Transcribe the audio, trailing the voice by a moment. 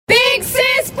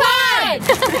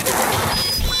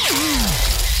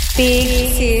Big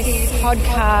Sis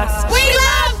Podcast. We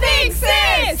love Big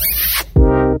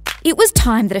Sis! It was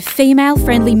time that a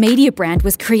female-friendly media brand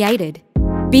was created.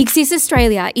 Big Sis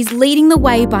Australia is leading the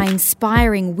way by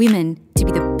inspiring women to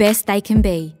be the best they can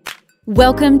be.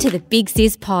 Welcome to the Big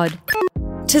Sis Pod.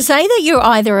 To say that you're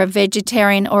either a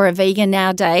vegetarian or a vegan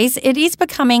nowadays, it is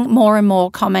becoming more and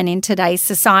more common in today's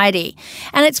society.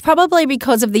 And it's probably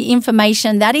because of the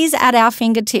information that is at our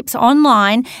fingertips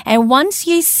online. And once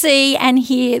you see and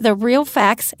hear the real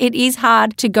facts, it is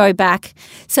hard to go back.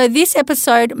 So this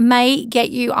episode may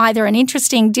get you either an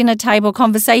interesting dinner table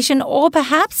conversation or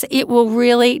perhaps it will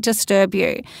really disturb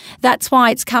you. That's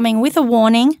why it's coming with a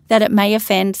warning that it may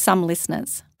offend some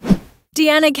listeners.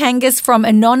 Deanna Kangas from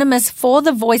Anonymous for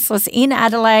the Voiceless in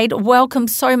Adelaide, welcome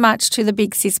so much to the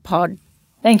Big Sis Pod.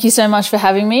 Thank you so much for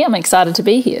having me. I'm excited to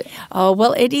be here. Oh,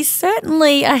 well, it is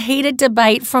certainly a heated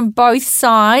debate from both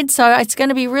sides, so it's going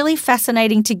to be really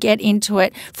fascinating to get into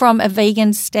it from a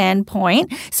vegan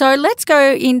standpoint. So let's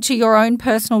go into your own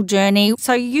personal journey.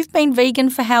 So you've been vegan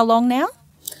for how long now?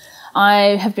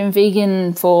 I have been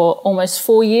vegan for almost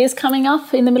 4 years coming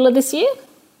up in the middle of this year.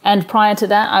 And prior to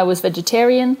that, I was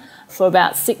vegetarian for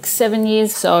about 6-7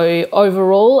 years. So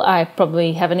overall, I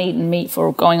probably haven't eaten meat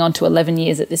for going on to 11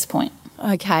 years at this point.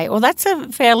 Okay, well, that's a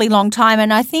fairly long time.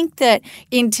 And I think that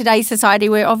in today's society,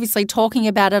 we're obviously talking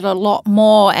about it a lot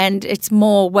more and it's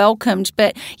more welcomed.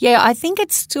 But yeah, I think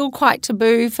it's still quite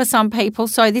taboo for some people.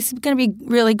 So this is going to be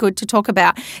really good to talk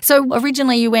about. So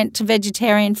originally you went to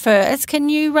vegetarian first. Can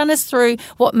you run us through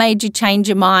what made you change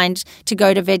your mind to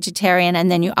go to vegetarian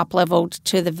and then you up-leveled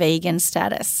to the vegan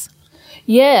status?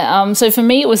 Yeah, so for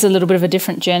me, it was a little bit of a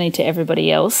different journey to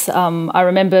everybody else. I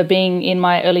remember being in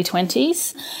my early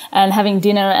 20s and having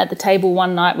dinner at the table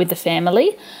one night with the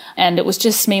family. And it was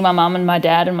just me, my mum and my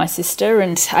dad and my sister.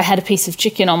 And I had a piece of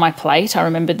chicken on my plate. I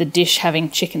remember the dish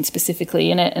having chicken specifically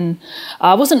in it. And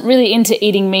I wasn't really into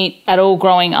eating meat at all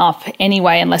growing up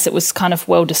anyway, unless it was kind of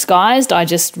well disguised. I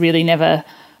just really never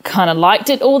kind of liked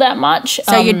it all that much.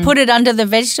 So you'd put it under the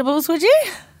vegetables, would you?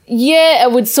 Yeah,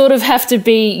 it would sort of have to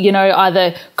be,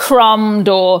 either crumbed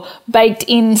or baked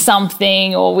in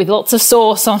something or with lots of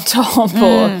sauce on top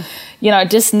or,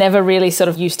 just never really sort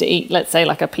of used to eat, let's say,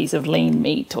 like a piece of lean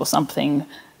meat or something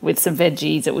with some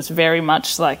veggies. It was very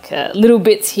much like little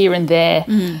bits here and there.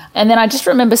 And then I just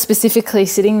remember specifically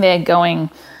sitting there going,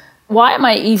 why am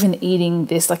I even eating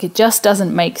this? Like, it just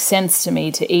doesn't make sense to me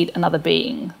to eat another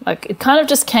being. Like, it kind of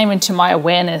just came into my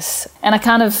awareness and I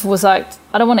kind of was like,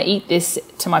 I don't want to eat this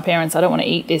to my parents. I don't want to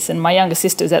eat this. And my younger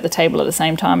sister was at the table at the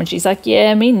same time and she's like,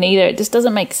 yeah, me neither. It just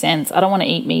doesn't make sense. I don't want to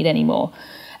eat meat anymore.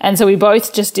 And so we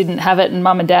both just didn't have it. And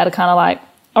mum and dad are kind of like,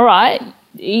 all right,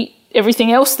 eat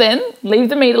everything else then. Leave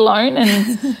the meat alone.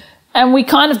 And and we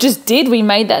kind of just did. We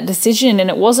made that decision. And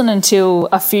it wasn't until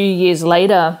a few years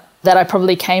later that I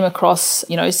probably came across,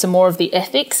 some more of the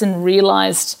ethics and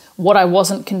realised what I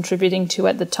wasn't contributing to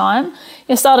at the time.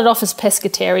 I started off as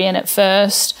pescatarian at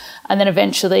first and then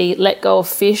eventually let go of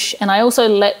fish. And I also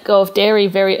let go of dairy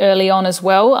very early on as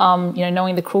well,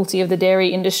 knowing the cruelty of the dairy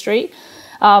industry.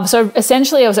 So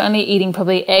essentially I was only eating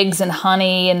probably eggs and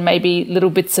honey and maybe little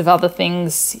bits of other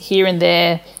things here and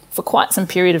there for quite some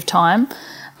period of time.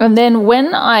 And then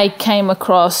when I came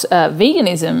across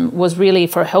veganism was really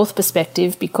for a health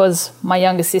perspective because my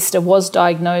younger sister was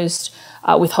diagnosed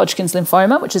with Hodgkin's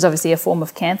lymphoma, which is obviously a form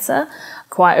of cancer,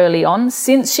 quite early on.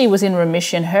 Since she was in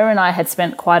remission, her and I had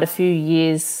spent quite a few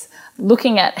years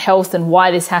looking at health and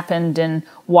why this happened and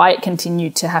why it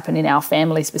continued to happen in our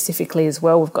family specifically as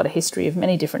well. We've got a history of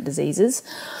many different diseases.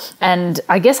 And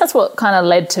I guess that's what kind of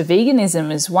led to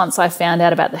veganism is once I found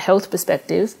out about the health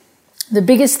perspective. The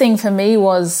biggest thing for me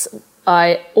was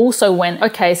I also went,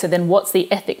 okay, so then what's the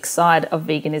ethics side of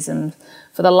veganism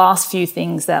for the last few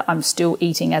things that I'm still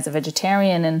eating as a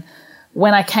vegetarian? And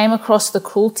when I came across the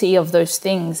cruelty of those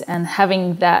things and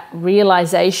having that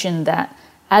realization that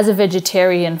as a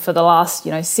vegetarian for the last,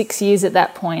 6 years at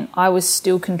that point, I was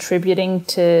still contributing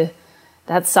to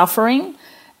that suffering,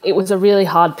 it was a really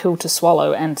hard pill to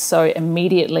swallow. And so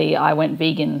immediately I went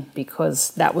vegan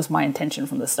because that was my intention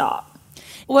from the start.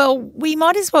 Well, we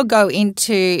might as well go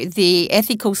into the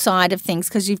ethical side of things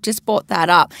because you've just brought that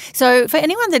up. So for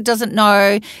anyone that doesn't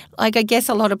know, I guess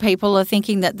a lot of people are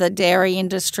thinking that the dairy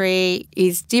industry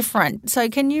is different. So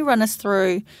can you run us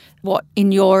through what,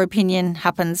 in your opinion,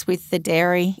 happens with the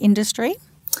dairy industry?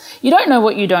 You don't know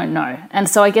what you don't know. And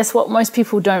so I guess what most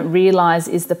people don't realise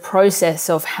is the process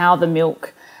of how the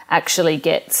milk actually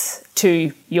gets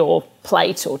to your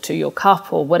plate or to your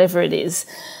cup or whatever it is.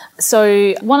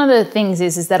 So one of the things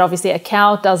is that obviously a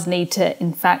cow does need to,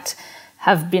 in fact,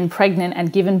 have been pregnant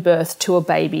and given birth to a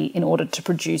baby in order to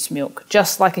produce milk,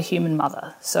 just like a human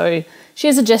mother. So she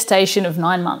has a gestation of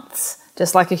 9 months,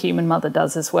 just like a human mother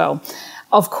does as well.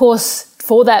 Of course,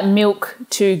 for that milk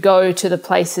to go to the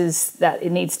places that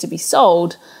it needs to be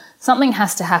sold, something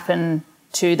has to happen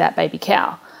to that baby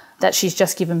cow that she's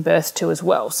just given birth to as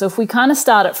well. So if we kind of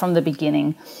start it from the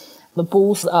beginning, the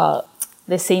bulls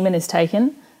their semen is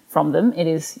taken from them. It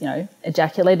is,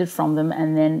 ejaculated from them,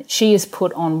 and then she is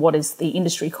put on what is the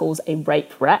industry calls a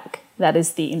rape rack. That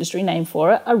is the industry name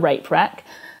for it, a rape rack.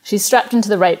 She's strapped into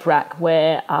the rape rack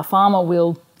where a farmer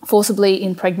will forcibly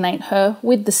impregnate her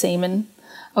with the semen.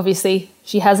 Obviously,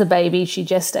 she has a baby. She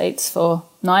gestates for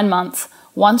 9 months.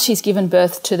 Once she's given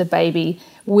birth to the baby,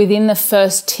 within the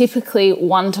first typically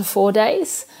 1 to 4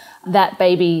 days, that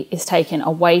baby is taken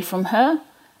away from her.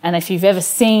 And if you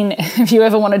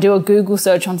ever want to do a Google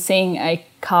search on seeing a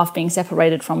calf being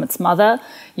separated from its mother,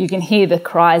 you can hear the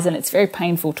cries, and it's very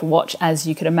painful to watch, as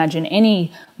you could imagine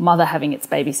any mother having its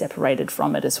baby separated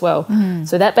from it as well.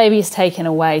 So that baby is taken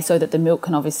away so that the milk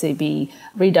can obviously be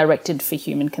redirected for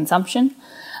human consumption.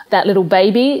 That little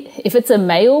baby, if it's a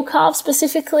male calf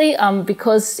specifically,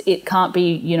 because it can't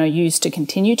be, used to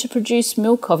continue to produce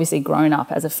milk, obviously grown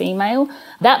up as a female,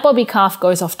 that bobby calf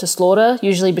goes off to slaughter,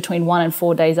 usually between 1 and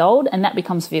 4 days old, and that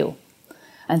becomes veal.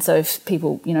 And so if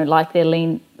people, like their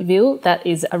lean veal, that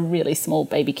is a really small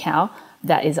baby cow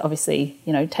that is obviously,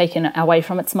 taken away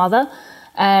from its mother.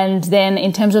 And then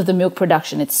in terms of the milk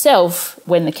production itself,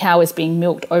 when the cow is being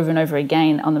milked over and over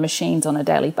again on the machines on a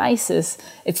daily basis,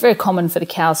 it's very common for the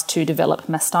cows to develop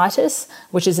mastitis,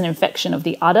 which is an infection of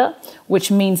the udder,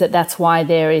 which means that's why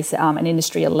there is an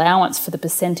industry allowance for the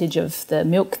percentage of the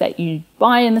milk that you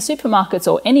buy in the supermarkets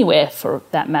or anywhere for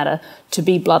that matter to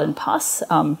be blood and pus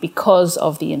because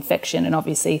of the infection. And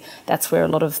obviously that's where a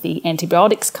lot of the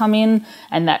antibiotics come in,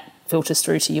 and that filters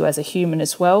through to you as a human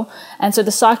as well. And so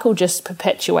the cycle just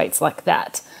perpetuates like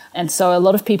that. And so a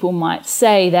lot of people might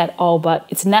say that, but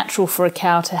it's natural for a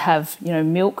cow to have,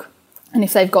 milk. And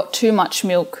if they've got too much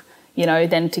milk,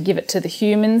 then to give it to the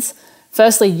humans.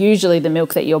 Firstly, usually the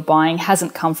milk that you're buying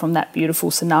hasn't come from that beautiful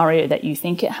scenario that you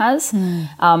think it has.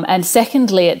 And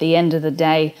secondly, at the end of the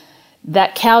day,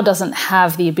 that cow doesn't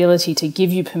have the ability to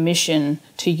give you permission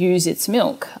to use its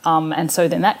milk. And so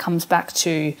then that comes back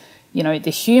to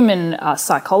the human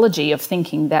psychology of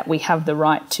thinking that we have the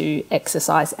right to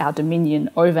exercise our dominion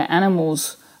over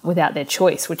animals without their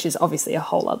choice, which is obviously a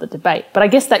whole other debate. But I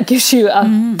guess that gives you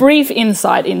a brief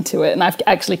insight into it, and I've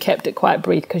actually kept it quite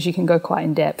brief because you can go quite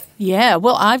in depth. Yeah,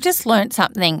 well, I've just learnt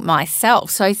something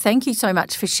myself, so thank you so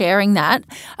much for sharing that.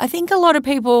 I think a lot of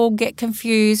people get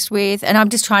confused with, and I'm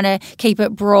just trying to keep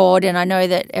it broad, and I know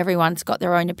that everyone's got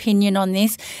their own opinion on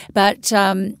this, but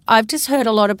I've just heard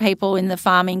a lot of people in the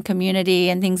farming community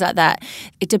and things like that,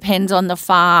 it depends on the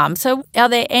farm. So are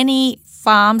there any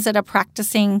farms that are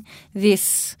practicing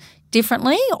this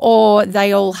differently, or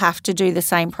they all have to do the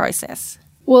same process?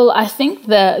 Well, I think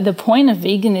the point of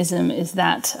veganism is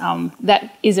that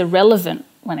that is irrelevant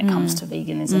when it comes to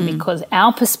veganism, because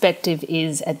our perspective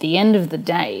is, at the end of the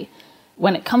day,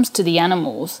 when it comes to the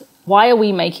animals, why are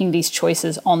we making these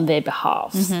choices on their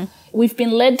behalf? We've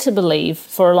been led to believe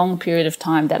for a long period of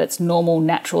time that it's normal,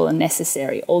 natural and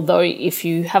necessary. Although if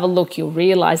you have a look, you'll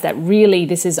realise that really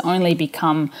this has only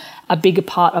become a bigger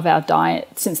part of our diet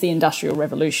since the Industrial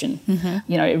Revolution.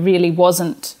 It really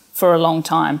wasn't for a long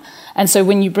time. And so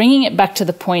when you're bringing it back to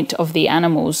the point of the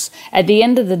animals, at the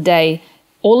end of the day,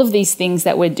 all of these things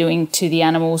that we're doing to the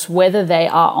animals, whether they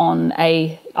are on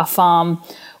a farm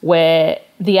where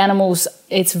the animals,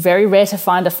 it's very rare to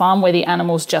find a farm where the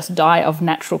animals just die of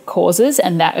natural causes,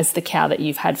 and that is the cow that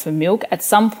you've had for milk. At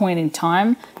some point in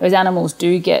time, those animals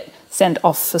do get sent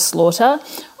off for slaughter.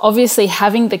 Obviously,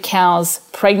 having the cows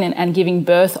pregnant and giving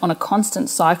birth on a constant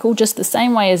cycle, just the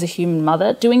same way as a human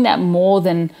mother, doing that more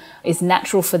than is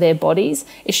natural for their bodies,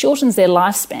 it shortens their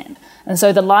lifespan. And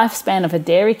so the lifespan of a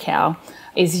dairy cow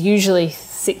is usually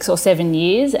 6 or 7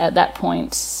 years. At that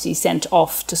point, she's sent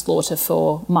off to slaughter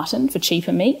for mutton, for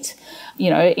cheaper meat,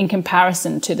 in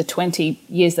comparison to the 20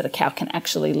 years that a cow can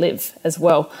actually live as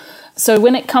well. So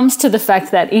when it comes to the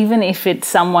fact that even if it's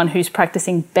someone who's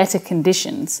practicing better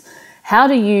conditions, how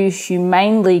do you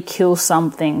humanely kill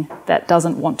something that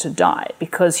doesn't want to die?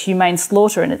 Because humane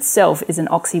slaughter in itself is an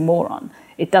oxymoron.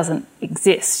 It doesn't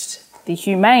exist. The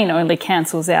humane only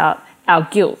cancels out our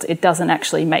guilt. It doesn't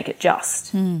actually make it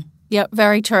just. Yep,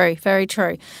 very true, very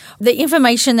true. The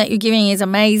information that you're giving is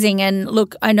amazing. And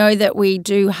look, I know that we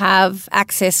do have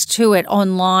access to it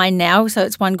online now, so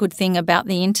it's one good thing about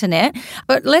the internet.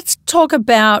 But let's talk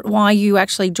about why you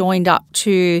actually joined up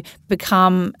to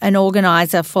become an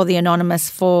organiser for the Anonymous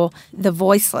for the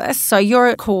Voiceless. So you're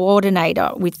a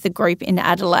coordinator with the group in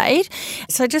Adelaide.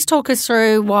 So just talk us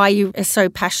through why you are so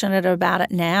passionate about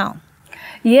it now.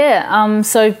 Yeah,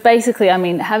 so basically, I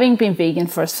mean, having been vegan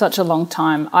for such a long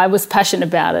time, I was passionate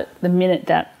about it the minute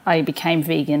that I became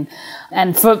vegan.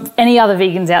 And for any other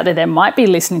vegans out there that might be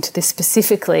listening to this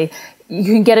specifically, you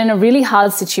can get in a really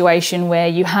hard situation where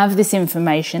you have this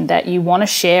information that you want to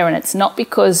share, and it's not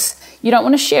because you don't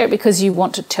want to share it because you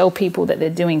want to tell people that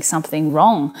they're doing something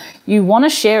wrong. You want to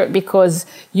share it because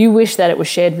you wish that it was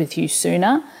shared with you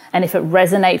sooner. And if it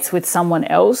resonates with someone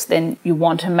else, then you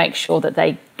want to make sure that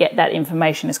they get that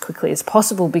information as quickly as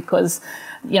possible because,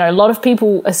 you know, a lot of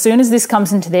people, as soon as this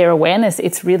comes into their awareness,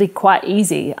 it's really quite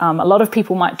easy. A lot of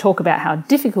people might talk about how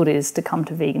difficult it is to come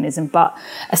to veganism, but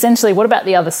essentially what about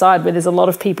the other side where there's a lot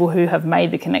of people who have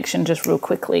made the connection just real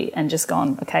quickly and just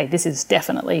gone, okay, this is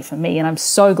definitely for me. And I'm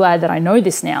so glad that I know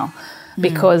this now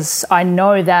because I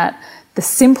know that the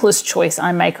simplest choice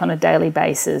I make on a daily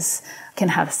basis can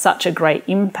have such a great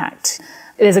impact.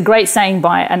 There's a great saying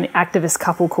by an activist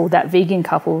couple called That Vegan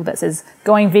Couple that says,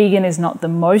 going vegan is not the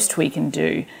most we can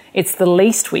do, it's the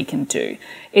least we can do.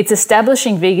 It's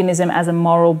establishing veganism as a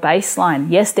moral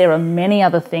baseline. Yes, there are many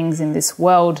other things in this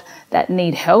world that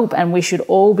need help and we should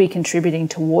all be contributing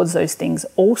towards those things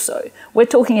also. We're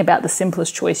talking about the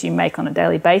simplest choice you make on a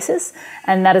daily basis,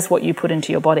 and that is what you put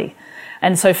into your body.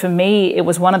 And so for me, it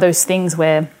was one of those things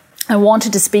where I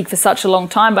wanted to speak for such a long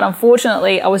time, but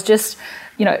unfortunately I was just,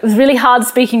 you know, it was really hard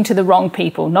speaking to the wrong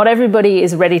people. Not everybody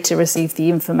is ready to receive the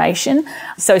information.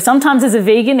 So sometimes as a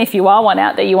vegan, if you are one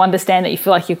out there, you understand that you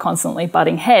feel like you're constantly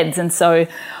butting heads. And so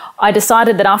I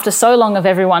decided that after so long of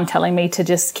everyone telling me to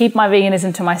just keep my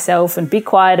veganism to myself and be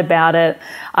quiet about it,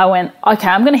 I went, okay,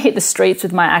 I'm going to hit the streets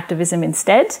with my activism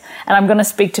instead, and I'm going to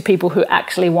speak to people who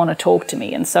actually want to talk to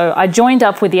me. And so I joined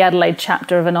up with the Adelaide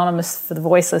chapter of Anonymous for the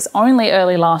Voiceless only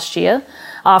early last year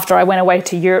after I went away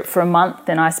to Europe for a month,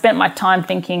 and I spent my time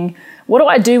thinking, what do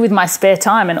I do with my spare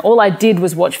time? And all I did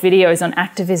was watch videos on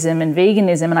activism and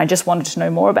veganism, and I just wanted to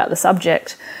know more about the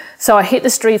subject. So I hit the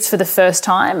streets for the first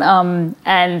time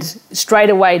and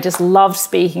straight away just loved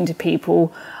speaking to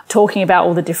people, talking about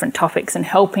all the different topics and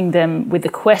helping them with the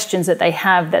questions that they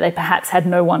have that they perhaps had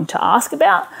no one to ask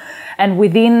about. And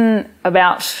within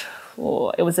about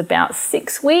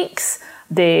 6 weeks,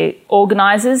 the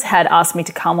organisers had asked me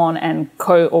to come on and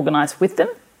co-organise with them.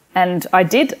 And I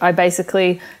did. I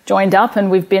basically joined up and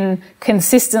we've been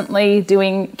consistently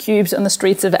doing cubes on the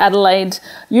streets of Adelaide,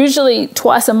 usually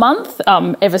twice a month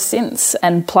ever since,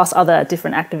 and plus other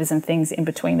different activism things in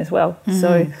between as well.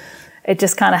 So it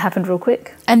just kind of happened real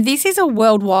quick. And this is a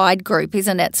worldwide group,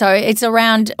 isn't it? So it's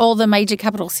around all the major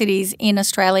capital cities in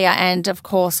Australia and, of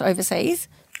course, overseas?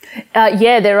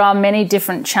 Yeah, there are many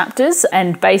different chapters,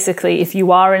 and basically if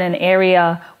you are in an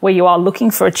area where you are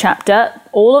looking for a chapter,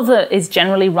 all of it is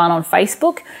generally run on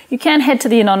Facebook. You can head to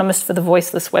the Anonymous for the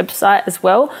Voiceless website as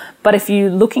well, but if you're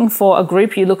looking for a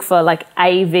group, you look for like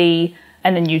AV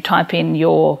and then you type in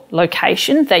your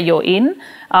location that you're in.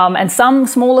 And some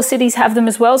smaller cities have them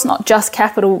as well. It's not just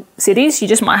capital cities. You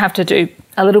just might have to do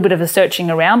a little bit of a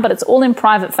searching around, but it's all in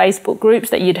private Facebook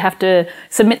groups that you'd have to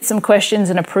submit some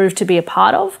questions and approve to be a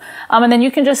part of. And then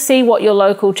you can just see what your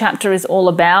local chapter is all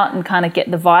about and kind of get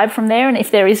the vibe from there. And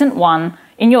if there isn't one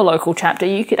in your local chapter,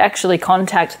 you could actually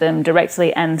contact them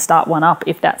directly and start one up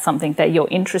if that's something that you're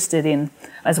interested in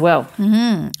as well.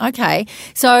 Okay.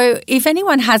 So if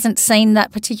anyone hasn't seen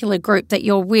that particular group that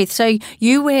you're with, so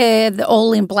you wear the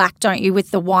all in black, don't you,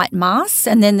 with the white masks,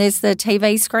 and then there's the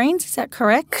TV screens, is that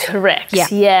correct? Correct. Yeah.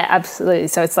 Yeah, absolutely.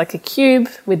 So it's like a cube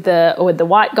with the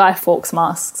white Guy Fawkes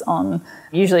masks on,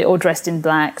 usually all dressed in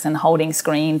blacks and holding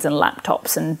screens and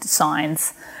laptops and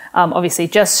signs. Obviously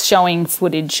just showing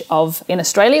footage of, in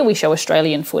Australia, we show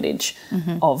Australian footage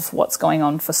of what's going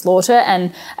on for slaughter.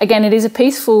 And again, it is a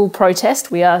peaceful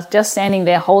protest. We are just standing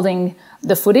there holding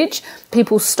the footage.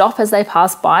 People stop as they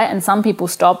pass by, and some people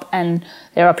stop and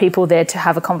there are people there to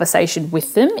have a conversation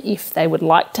with them if they would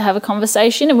like to have a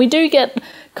conversation. And we do get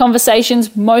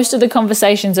conversations. Most of the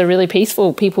conversations are really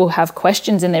peaceful. People have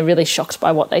questions and they're really shocked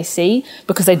by what they see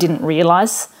because they didn't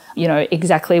realise, you know,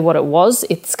 exactly what it was.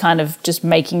 It's kind of just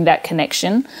making that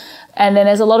connection. And then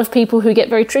there's a lot of people who get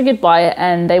very triggered by it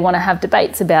and they want to have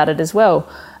debates about it as well.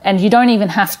 And you don't even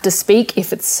have to speak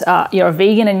if it's you're a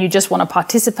vegan and you just want to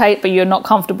participate, but you're not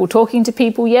comfortable talking to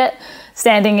people yet.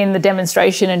 Standing in the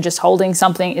demonstration and just holding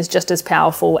something is just as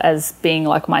powerful as being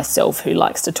like myself, who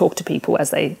likes to talk to people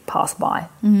as they pass by.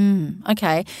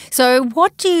 Okay. So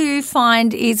what do you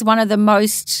find is one of the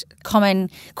most common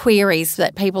queries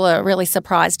that people are really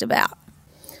surprised about?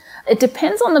 It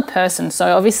depends on the person.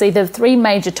 So obviously the three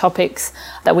major topics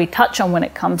that we touch on when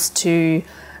it comes to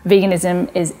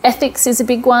veganism is ethics is a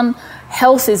big one,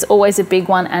 health is always a big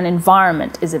one, and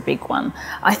environment is a big one.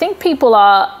 I think people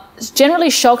are generally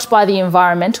shocked by the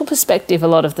environmental perspective a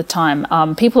lot of the time.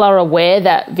 People are aware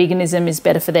that veganism is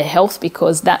better for their health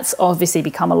because that's obviously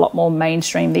become a lot more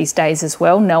mainstream these days as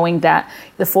well, knowing that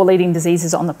the 4 leading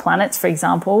diseases on the planet, for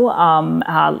example,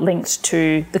 are linked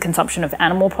to the consumption of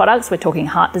animal products. We're talking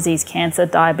heart disease, cancer,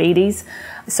 diabetes.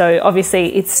 So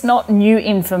obviously it's not new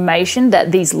information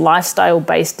that these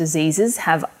lifestyle-based diseases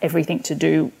have everything to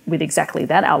do with exactly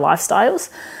that, our lifestyles.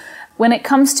 When it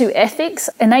comes to ethics,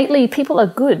 innately people are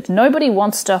good. Nobody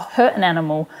wants to hurt an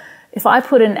animal. If I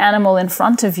put an animal in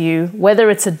front of you, whether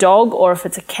it's a dog or if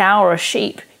it's a cow or a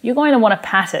sheep, you're going to want to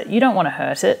pat it. You don't want to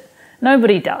hurt it.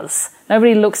 Nobody does.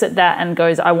 Nobody looks at that and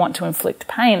goes, I want to inflict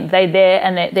pain. They're there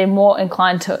and they're more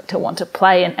inclined to want to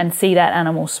play and see that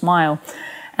animal smile.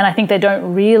 And I think they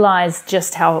don't realize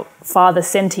just how far the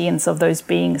sentience of those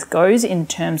beings goes in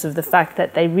terms of the fact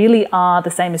that they really are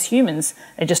the same as humans.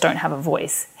 They just don't have a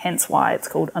voice, hence why it's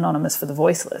called Anonymous for the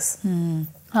Voiceless.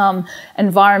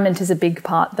 Environment is a big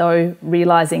part, though,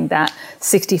 realizing that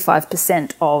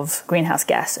 65% of greenhouse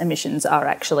gas emissions are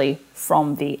actually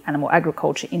from the animal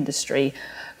agriculture industry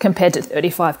compared to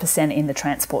 35% in the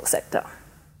transport sector.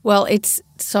 Well, it's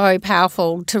so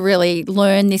powerful to really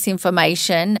learn this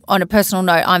information. On a personal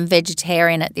note, I'm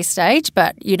vegetarian at this stage,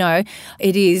 but, you know,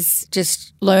 it is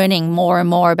just learning more and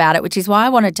more about it, which is why I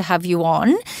wanted to have you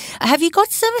on. Have you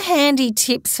got some handy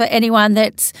tips for anyone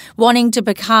that's wanting to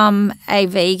become a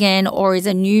vegan or is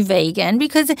a new vegan?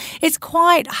 Because it's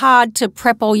quite hard to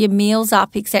prep all your meals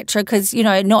up, etc., because, you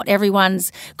know, not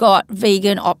everyone's got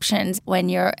vegan options when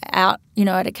you're out, you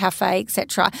know, at a cafe,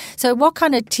 etc. So what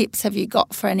kind of tips have you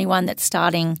got for anyone that's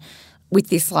starting with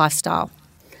this lifestyle?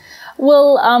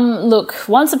 Well, look,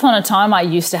 once upon a time I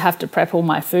used to have to prep all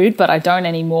my food, but I don't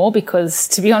anymore because,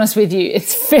 to be honest with you,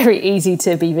 it's very easy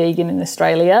to be vegan in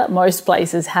Australia. Most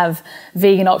places have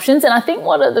vegan options. And I think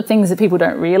one of the things that people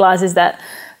don't realise is that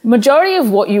majority of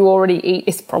what you already eat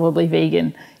is probably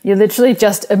vegan. You're literally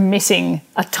just omitting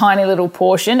a tiny little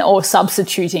portion or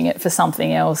substituting it for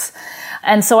something else.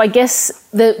 And so I guess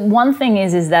the one thing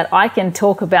is that I can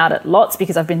talk about it lots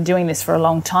because I've been doing this for a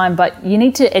long time, but you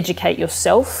need to educate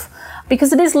yourself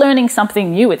because it is learning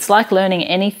something new. It's like learning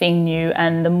anything new.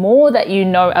 And the more that you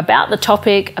know about the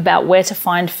topic, about where to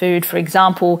find food, for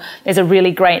example, there's a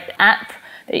really great app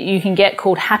that you can get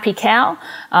called Happy Cow,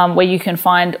 where you can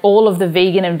find all of the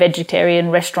vegan and vegetarian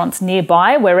restaurants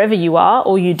nearby, wherever you are.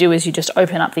 All you do is you just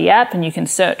open up the app and you can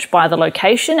search by the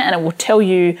location and it will tell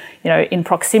you, you know, in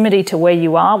proximity to where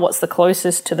you are, what's the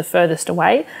closest to the furthest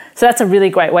away. So that's a really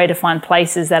great way to find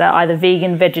places that are either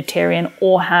vegan, vegetarian,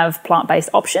 or have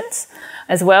plant-based options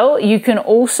as well. You can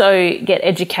also get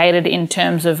educated in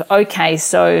terms of, okay,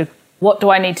 so what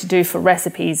do I need to do for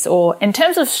recipes? Or in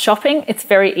terms of shopping, it's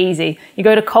very easy. You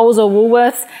go to Coles or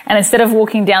Woolworths and instead of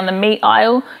walking down the meat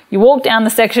aisle, you walk down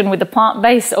the section with the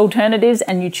plant-based alternatives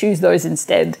and you choose those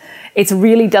instead. It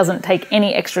really doesn't take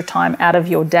any extra time out of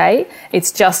your day.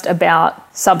 It's just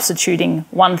about substituting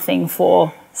one thing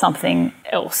for something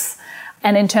else.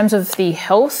 And in terms of the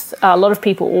health, a lot of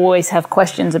people always have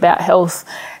questions about health.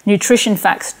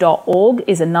 Nutritionfacts.org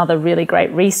is another really great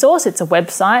resource. It's a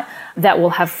website that will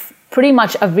have pretty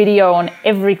much a video on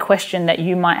every question that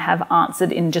you might have answered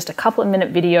in just a couple of minute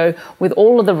video with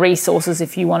all of the resources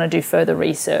if you want to do further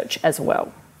research as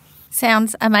well.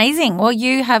 Sounds amazing. Well,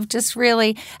 you have just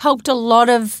really helped a lot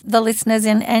of the listeners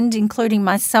and including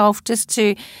myself just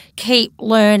to keep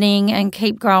learning and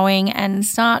keep growing and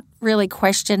start really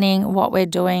questioning what we're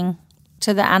doing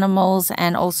to the animals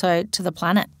and also to the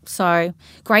planet. So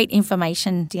great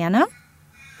information, Deanna.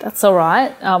 That's all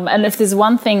right. And if there's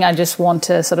one thing I just want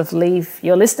to sort of leave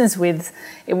your listeners with,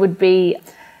 it would be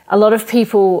a lot of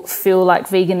people feel like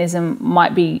veganism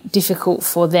might be difficult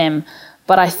for them.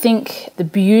 But I think the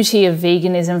beauty of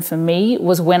veganism for me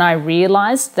was when I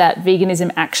realized that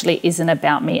veganism actually isn't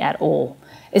about me at all.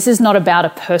 This is not about a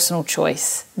personal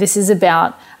choice. This is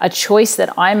about a choice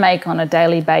that I make on a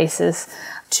daily basis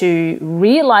to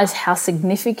realize how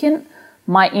significant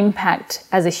my impact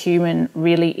as a human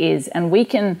really is. And we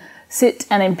can sit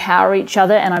and empower each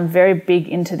other. And I'm very big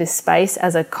into this space.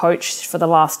 As a coach for the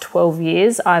last 12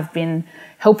 years, I've been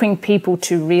helping people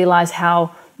to realize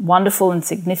how wonderful and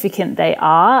significant they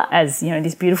are as,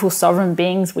 these beautiful sovereign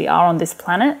beings we are on this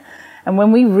planet. And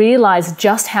when we realize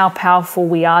just how powerful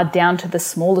we are down to the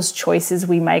smallest choices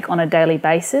we make on a daily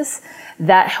basis,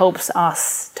 that helps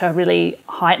us to really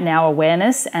heighten our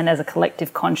awareness and as a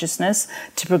collective consciousness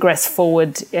to progress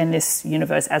forward in this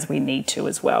universe as we need to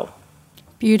as well.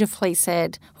 Beautifully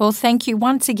said. Well, thank you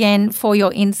once again for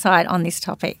your insight on this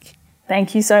topic.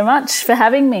 Thank you so much for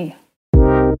having me.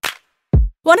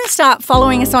 Want to start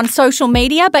following us on social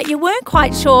media, but you weren't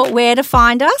quite sure where to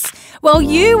find us? Well,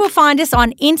 you will find us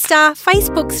on Insta,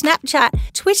 Facebook, Snapchat,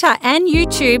 Twitter and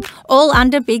YouTube, all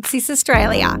under Big Sis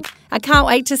Australia. I can't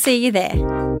wait to see you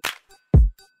there.